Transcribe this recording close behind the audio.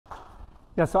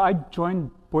Yeah, so I joined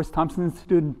Boyce Thompson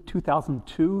Institute in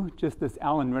 2002, just as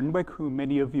Alan Renwick, who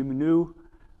many of you knew,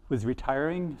 was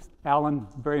retiring. Alan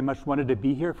very much wanted to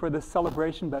be here for this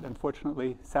celebration, but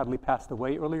unfortunately, sadly passed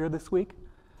away earlier this week.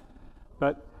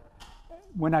 But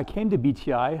when I came to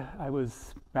BTI, I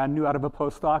was brand new out of a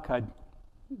postdoc,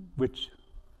 which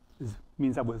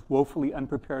means I was woefully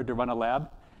unprepared to run a lab.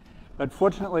 But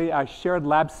fortunately, I shared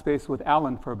lab space with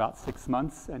Alan for about 6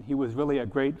 months, and he was really a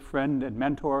great friend and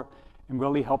mentor and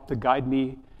really helped to guide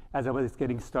me as I was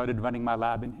getting started running my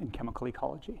lab in chemical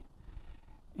ecology.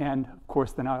 And of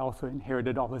course, then I also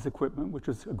inherited all his equipment, which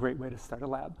was a great way to start a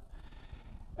lab.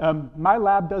 My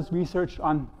lab does research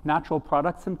on natural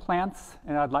products in plants,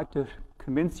 and I'd like to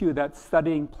convince you that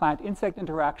studying plant-insect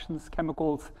interactions,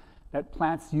 chemicals that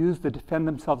plants use to defend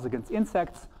themselves against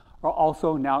insects, are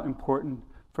also now important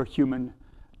for human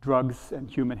drugs and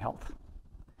human health.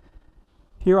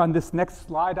 Here on this next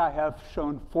slide, I have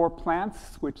shown 4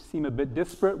 plants which seem a bit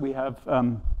disparate. We have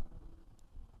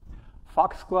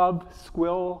foxglove,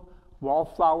 squill,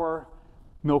 wallflower,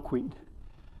 milkweed.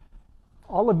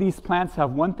 All of these plants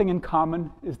have one thing in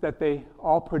common, is that they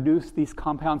all produce these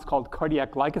compounds called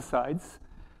cardiac glycosides,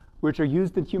 which are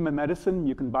used in human medicine.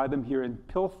 You can buy them here in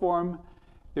pill form.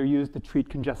 They're used to treat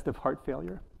congestive heart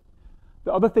failure.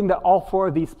 The other thing that all 4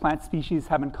 of these plant species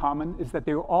have in common is that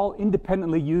they were all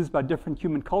independently used by different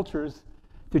human cultures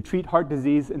to treat heart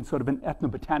disease in sort of an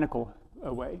ethnobotanical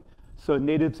way. So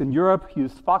natives in Europe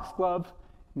used foxglove,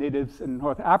 natives in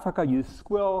North Africa used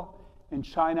squill, in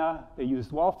China they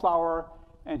used wallflower,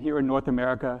 and here in North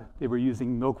America they were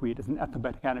using milkweed as an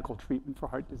ethnobotanical treatment for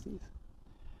heart disease.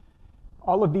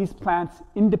 All of these plants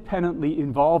independently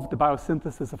involved the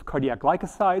biosynthesis of cardiac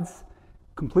glycosides.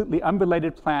 Completely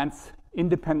unrelated plants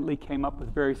independently came up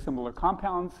with very similar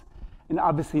compounds, and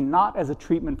obviously not as a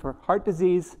treatment for heart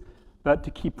disease, but to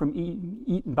keep from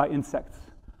eaten by insects.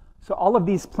 So all of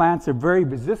these plants are very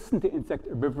resistant to insect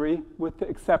herbivory, with the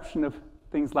exception of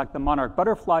things like the monarch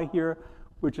butterfly here,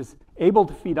 which is able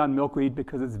to feed on milkweed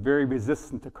because it's very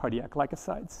resistant to cardiac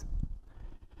glycosides.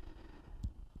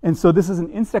 And so this is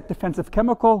an insect defensive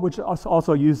chemical, which is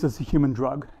also used as a human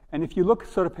drug. And if you look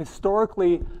sort of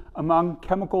historically among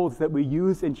chemicals that we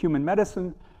use in human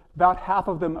medicine, about half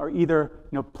of them are either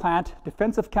plant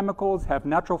defensive chemicals, have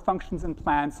natural functions in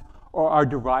plants, or are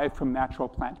derived from natural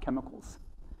plant chemicals.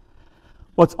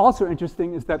 What's also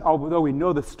interesting is that although we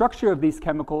know the structure of these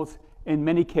chemicals, in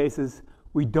many cases,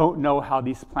 we don't know how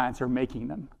these plants are making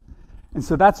them. And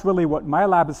so that's really what my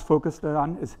lab is focused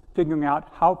on, is figuring out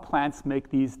how plants make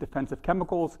these defensive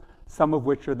chemicals, some of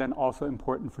which are then also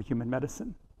important for human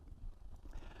medicine.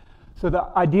 So the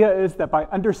idea is that by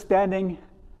understanding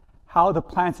how the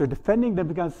plants are defending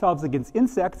themselves against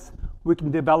insects, we can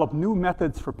develop new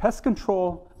methods for pest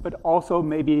control, but also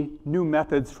maybe new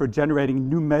methods for generating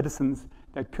new medicines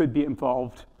that could be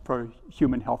involved for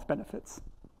human health benefits.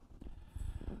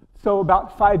 So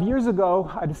about 5 years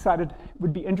ago, I decided it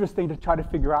would be interesting to try to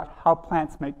figure out how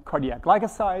plants make cardiac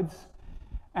glycosides.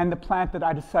 And the plant that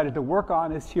I decided to work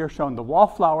on is here shown, the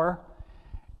wallflower.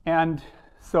 And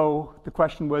so the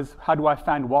question was, how do I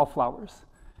find wallflowers?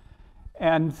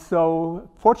 And so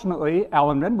fortunately,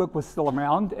 Alan Renwick was still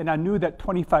around, and I knew that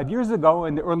 25 years ago,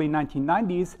 in the early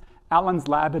 1990s, Alan's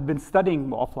lab had been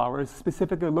studying wallflowers,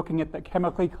 specifically looking at the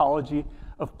chemical ecology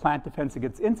of plant defense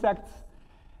against insects.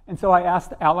 And so I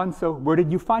asked Alan, so where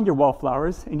did you find your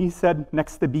wallflowers? And he said,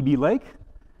 next to BB Lake.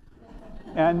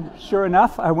 And sure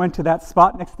enough, I went to that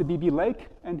spot next to BB Lake,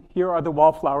 and here are the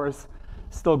wallflowers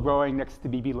still growing next to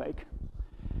BB Lake.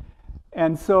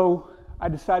 And so I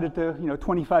decided to,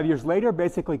 25 years later,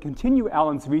 basically continue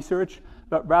Alan's research,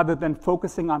 but rather than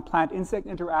focusing on plant-insect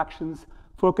interactions,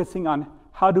 focusing on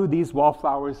how do these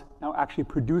wallflowers now actually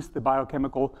produce the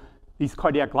biochemical, these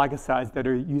cardiac glycosides that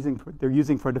they're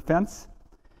using for defense.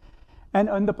 And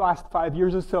in the last 5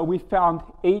 years or so, we found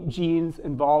 8 genes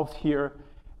involved here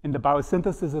in the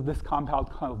biosynthesis of this compound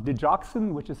called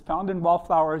digoxin, which is found in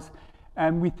wallflowers.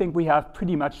 And we think we have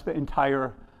pretty much the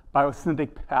entire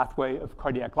biosynthetic pathway of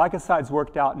cardiac glycosides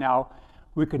worked out now.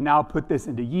 We could now put this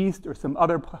into yeast or some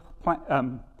other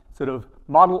sort of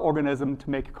model organism to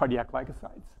make cardiac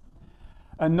glycosides.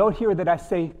 A note here that I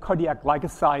say cardiac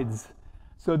glycosides.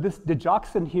 So this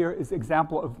digoxin here is an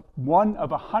example of one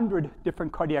of 100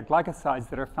 different cardiac glycosides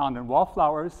that are found in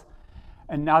wallflowers.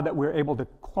 And now that we're able to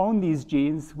clone these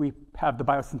genes, we have the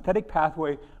biosynthetic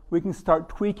pathway, we can start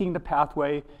tweaking the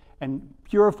pathway and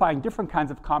purifying different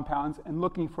kinds of compounds and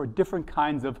looking for different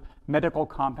kinds of medical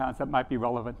compounds that might be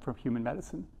relevant for human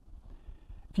medicine.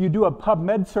 If you do a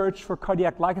PubMed search for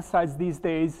cardiac glycosides these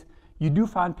days, You do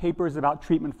find papers about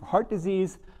treatment for heart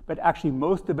disease, but actually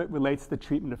most of it relates to the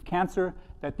treatment of cancer,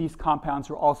 that these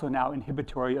compounds are also now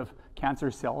inhibitory of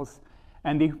cancer cells.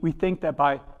 And we think that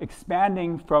by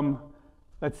expanding from,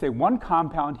 let's say, one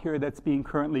compound here that's being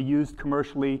currently used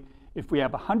commercially, if we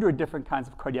have 100 different kinds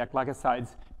of cardiac glycosides,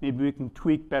 maybe we can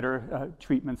tweak better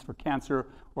treatments for cancer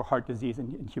or heart disease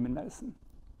in human medicine.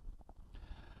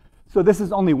 So this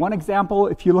is only one example.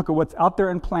 If you look at what's out there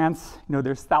in plants,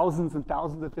 there's thousands and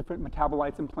thousands of different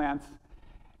metabolites in plants.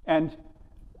 And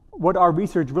what our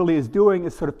research really is doing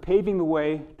is sort of paving the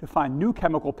way to find new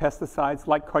chemical pesticides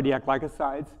like cardiac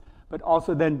glycosides, but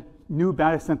also then new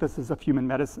biosynthesis of human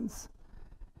medicines.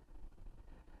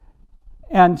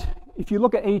 And if you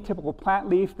look at any typical plant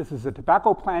leaf, this is a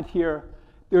tobacco plant here,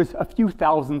 there's a few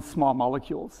thousand small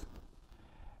molecules.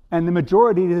 And the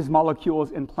majority of these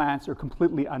molecules in plants are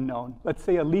completely unknown. Let's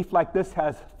say a leaf like this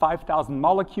has 5,000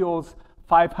 molecules,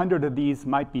 500 of these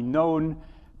might be known,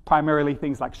 primarily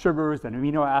things like sugars and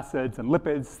amino acids and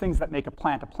lipids, things that make a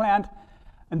plant,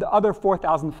 and the other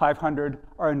 4,500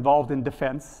 are involved in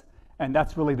defense. And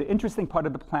that's really the interesting part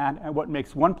of the plant, and what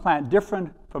makes one plant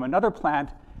different from another plant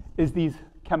is these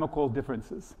chemical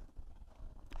differences.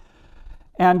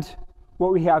 And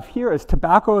what we have here is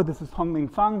tobacco. This is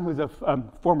Hongling Feng, who's a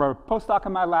former postdoc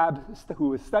in my lab who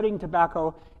was studying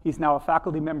tobacco. He's now a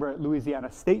faculty member at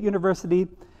Louisiana State University.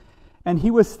 And he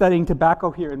was studying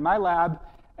tobacco here in my lab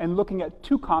and looking at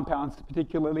two compounds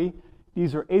particularly.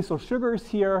 These are acyl sugars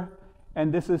here,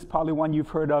 and this is probably one you've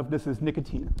heard of. This is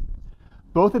nicotine.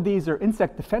 Both of these are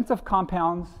insect defensive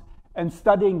compounds, and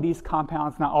studying these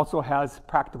compounds now also has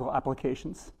practical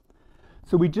applications.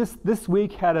 So we just this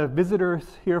week had a visitor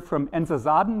here from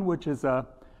Enzazaden, which is a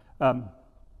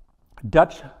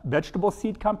Dutch vegetable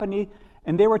seed company,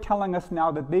 and they were telling us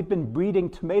now that they've been breeding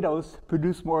tomatoes to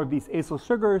produce more of these acyl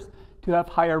sugars to have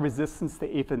higher resistance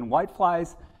to aphid and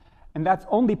whiteflies. And that's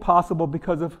only possible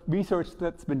because of research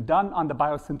that's been done on the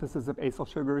biosynthesis of acyl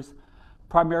sugars,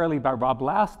 primarily by Rob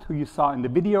Last, who you saw in the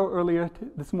video earlier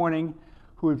this morning,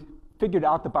 who figured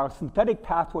out the biosynthetic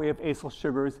pathway of acyl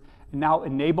sugars and now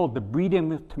enabled the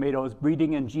breeding of tomatoes,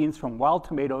 breeding in genes from wild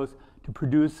tomatoes to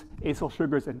produce acyl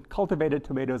sugars in cultivated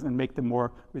tomatoes and make them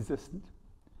more resistant.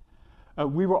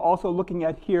 We were also looking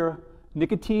at here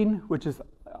nicotine, which is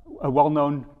a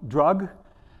well-known drug.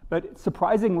 But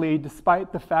surprisingly,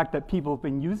 despite the fact that people have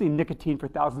been using nicotine for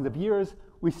thousands of years,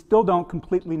 we still don't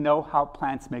completely know how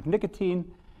plants make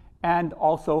nicotine and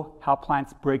also how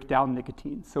plants break down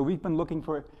nicotine. So we've been looking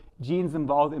for genes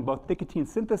involved in both nicotine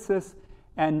synthesis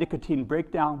and nicotine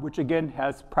breakdown, which again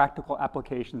has practical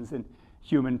applications in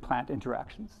human-plant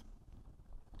interactions.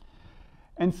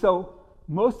 And so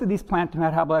most of these plant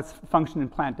metabolites function in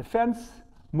plant defense.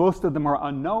 Most of them are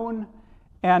unknown.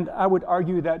 And I would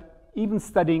argue that even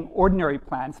studying ordinary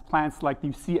plants, plants like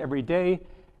you see every day,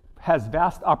 has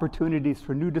vast opportunities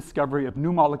for new discovery of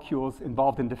new molecules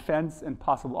involved in defense and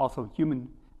possible also human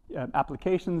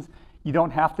applications. You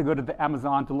don't have to go to the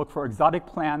Amazon to look for exotic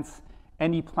plants.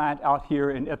 Any plant out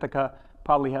here in Ithaca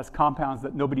probably has compounds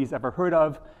that nobody's ever heard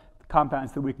of,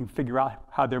 compounds that we can figure out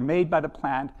how they're made by the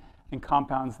plant, and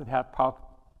compounds that have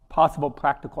possible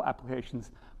practical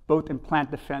applications both in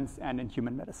plant defense and in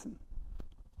human medicine.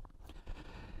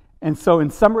 And so in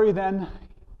summary then,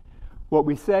 what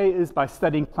we say is by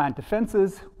studying plant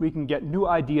defenses, we can get new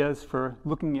ideas for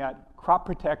looking at crop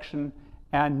protection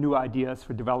and new ideas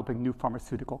for developing new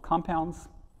pharmaceutical compounds.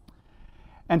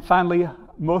 And finally,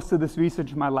 most of this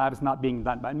research in my lab is not being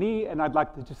done by me, and I'd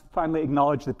like to just finally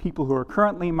acknowledge the people who are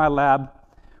currently in my lab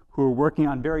who are working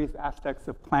on various aspects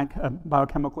of plant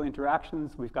biochemical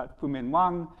interactions. We've got Fumin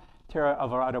Wang, Tara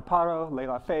Alvarado-Paro,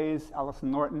 Leila Fays,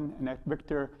 Alison Norton, Annette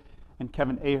Richter, and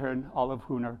Kevin Ahern, all of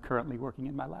whom are currently working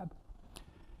in my lab.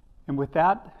 And with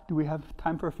that, do we have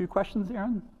time for a few questions,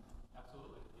 Aaron?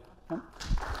 Absolutely, yeah.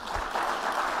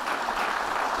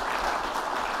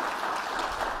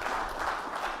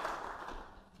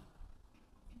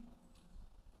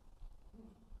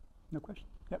 No question?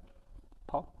 Yep.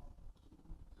 Paul?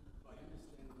 By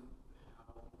understanding how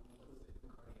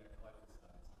cardiac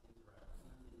glycosides interact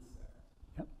with insects,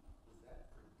 Yep. is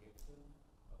that predictive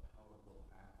of how it will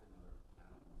act in other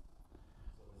animals?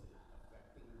 So is it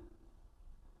affecting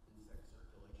insect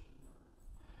circulation?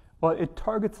 Well, it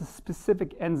targets a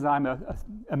specific enzyme,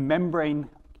 a membrane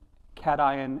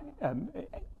cation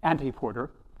antiporter,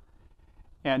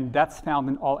 and that's found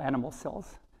in all animal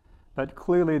cells. But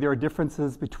clearly there are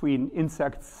differences between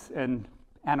insects and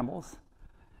animals.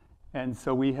 And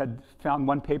so we had found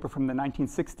one paper from the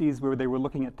 1960s where they were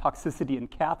looking at toxicity in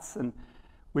cats and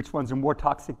which ones are more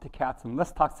toxic to cats and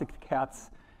less toxic to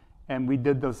cats. And we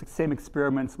did those same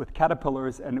experiments with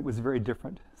caterpillars, and it was very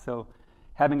different. So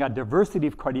having a diversity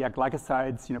of cardiac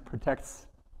glycosides, protects,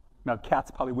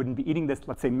 cats probably wouldn't be eating this,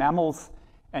 let's say mammals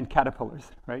and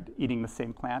caterpillars, right, eating the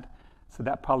same plant. So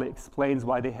that probably explains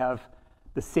why they have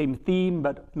the same theme,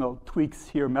 but tweaks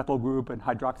here, methyl group and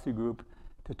hydroxy group,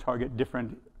 to target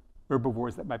different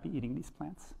herbivores that might be eating these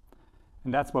plants.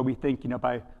 And that's why we think,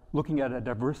 by looking at a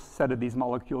diverse set of these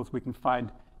molecules, we can find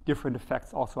different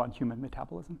effects also on human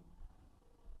metabolism.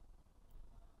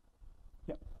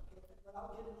 Yep.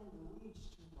 Without getting into the weeds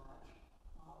too much,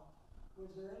 was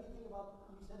there anything about,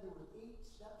 you said there were 8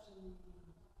 steps in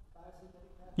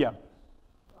biosynthetic pathway? Yeah.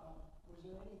 Was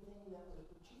there anything that was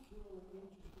particularly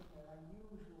interesting or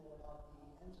unusual about the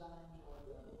enzymes or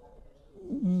the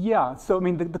mechanisms? Yeah, so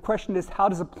the question is, how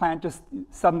does a plant just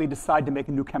suddenly decide to make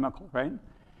a new chemical, right?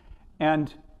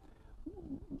 And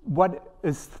what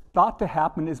is thought to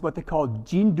happen is what they call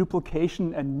gene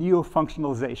duplication and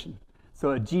neofunctionalization.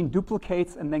 So a gene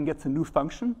duplicates and then gets a new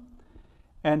function.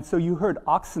 And so you heard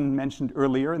auxin mentioned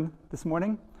earlier this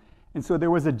morning. And so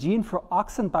there was a gene for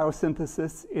auxin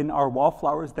biosynthesis in our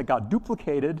wallflowers that got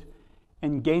duplicated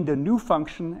and gained a new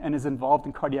function and is involved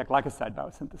in cardiac glycoside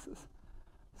biosynthesis.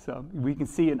 So we can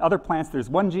see in other plants there's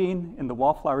one gene, in the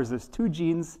wallflowers there's 2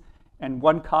 genes, and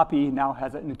one copy now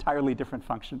has an entirely different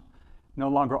function. No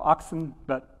longer auxin,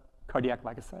 but cardiac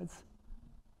glycosides.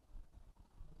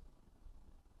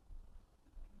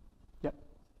 Yep.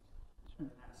 Sure.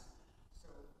 So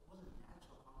what are the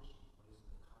natural function was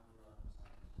the cardiac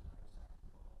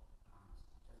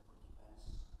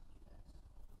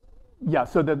defense? Yeah,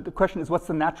 so the question is, what's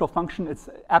the natural function? It's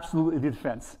absolutely the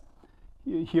defense.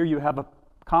 Here you have a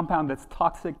compound that's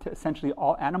toxic to essentially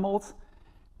all animals.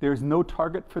 There's no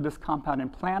target for this compound in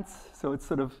plants, so it's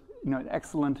sort of an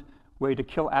excellent way to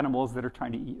kill animals that are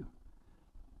trying to eat you.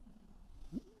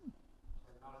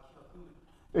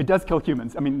 It does kill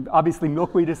humans. Obviously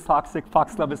milkweed is toxic,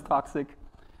 foxglove is toxic,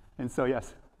 and so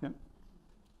yes. Yep.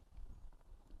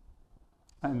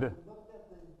 And You looked at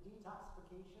the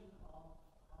detoxification of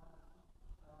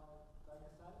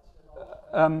glycosides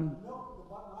at all? The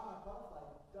monarch butterfly,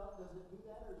 does it do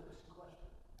that or does it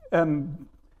sequester?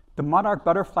 The monarch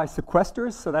butterfly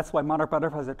sequesters, so that's why monarch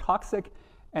butterflies are toxic,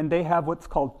 and they have what's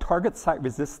called target site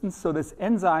resistance. So this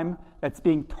enzyme that's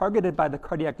being targeted by the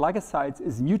cardiac glycosides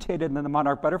is mutated in the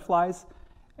monarch butterflies,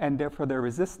 and therefore they're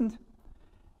resistant.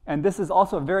 And this is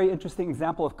also a very interesting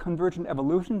example of convergent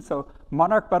evolution. So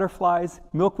monarch butterflies,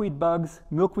 milkweed bugs,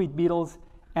 milkweed beetles,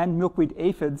 and milkweed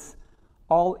aphids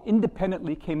all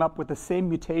independently came up with the same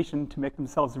mutation to make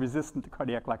themselves resistant to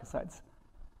cardiac glycosides.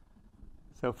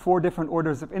 So 4 different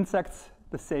orders of insects,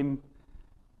 the same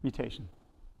mutation.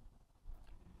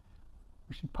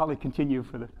 We should probably continue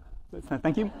for the.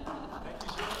 Thank you.